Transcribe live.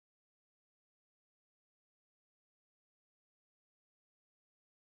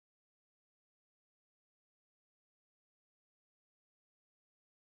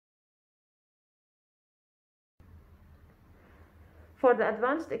For the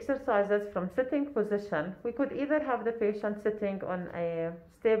advanced exercises from sitting position, we could either have the patient sitting on a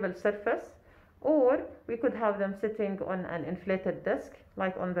stable surface, or we could have them sitting on an inflated disc,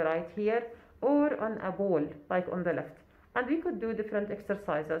 like on the right here, or on a ball, like on the left. And we could do different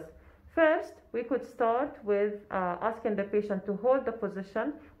exercises. First, we could start with asking the patient to hold the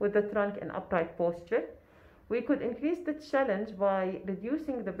position with the trunk in upright posture. We could increase the challenge by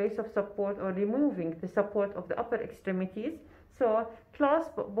reducing the base of support or removing the support of the upper extremities. So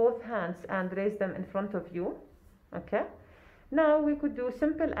clasp both hands and raise them in front of you. Okay. Now we could do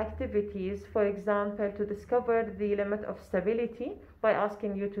simple activities, for example, to discover the limit of stability by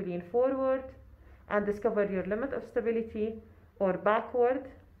asking you to lean forward and discover your limit of stability, or backward,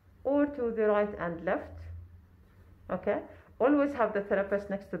 or to the right and left. Okay. Always have the therapist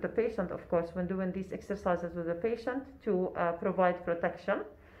next to the patient, of course, when doing these exercises with the patient to provide protection.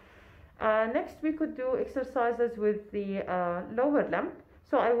 Next, we could do exercises with the lower limb.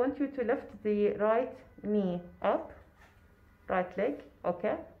 So I want you to lift the right knee up, right leg.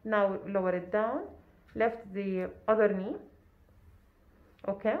 Okay. Now lower it down, lift the other knee.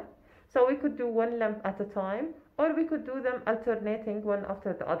 Okay. So we could do one limb at a time, or we could do them alternating one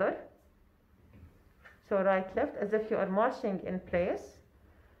after the other. So right, left, as if you are marching in place.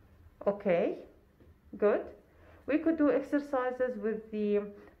 Okay, good. We could do exercises with the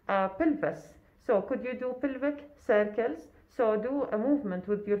pelvis. So could you do pelvic circles? So do a movement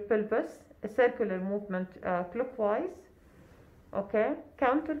with your pelvis, a circular movement clockwise. Okay,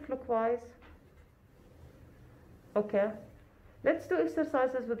 counterclockwise. Okay, let's do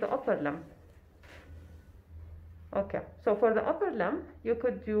exercises with the upper limb. Okay, so for the upper limb, you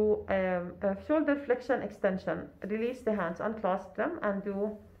could do a shoulder flexion extension. Release the hands, unclasp them, and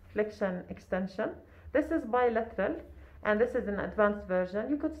do flexion extension. This is bilateral, and this is an advanced version.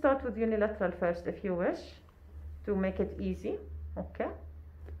 You could start with unilateral first if you wish, to make it easy. Okay,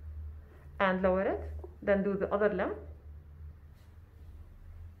 and lower it, then do the other limb,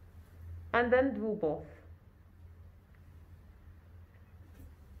 and then do both.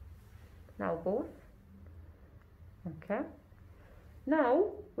 Now both. Okay,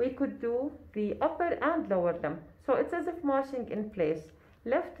 now we could do the upper and lower limb. So it's as if marching in place.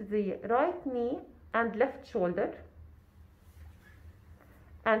 Lift the right knee and left shoulder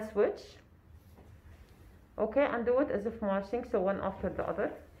and switch. Okay, and do it as if marching, so one after the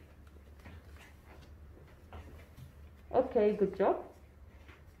other. Okay, good job.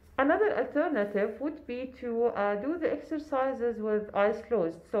 Another alternative would be to do the exercises with eyes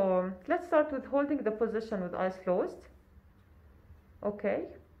closed. So let's start with holding the position with eyes closed. Okay.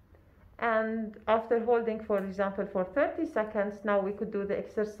 And after holding, for example, for 30 seconds, now we could do the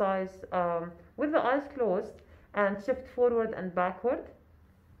exercise with the eyes closed and shift forward and backward.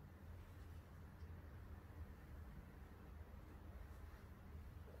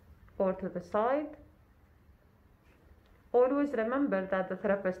 Or to the side. Always remember that the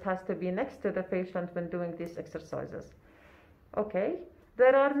therapist has to be next to the patient when doing these exercises. Okay,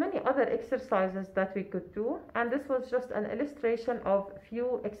 there are many other exercises that we could do, and this was just an illustration of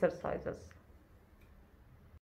few exercises.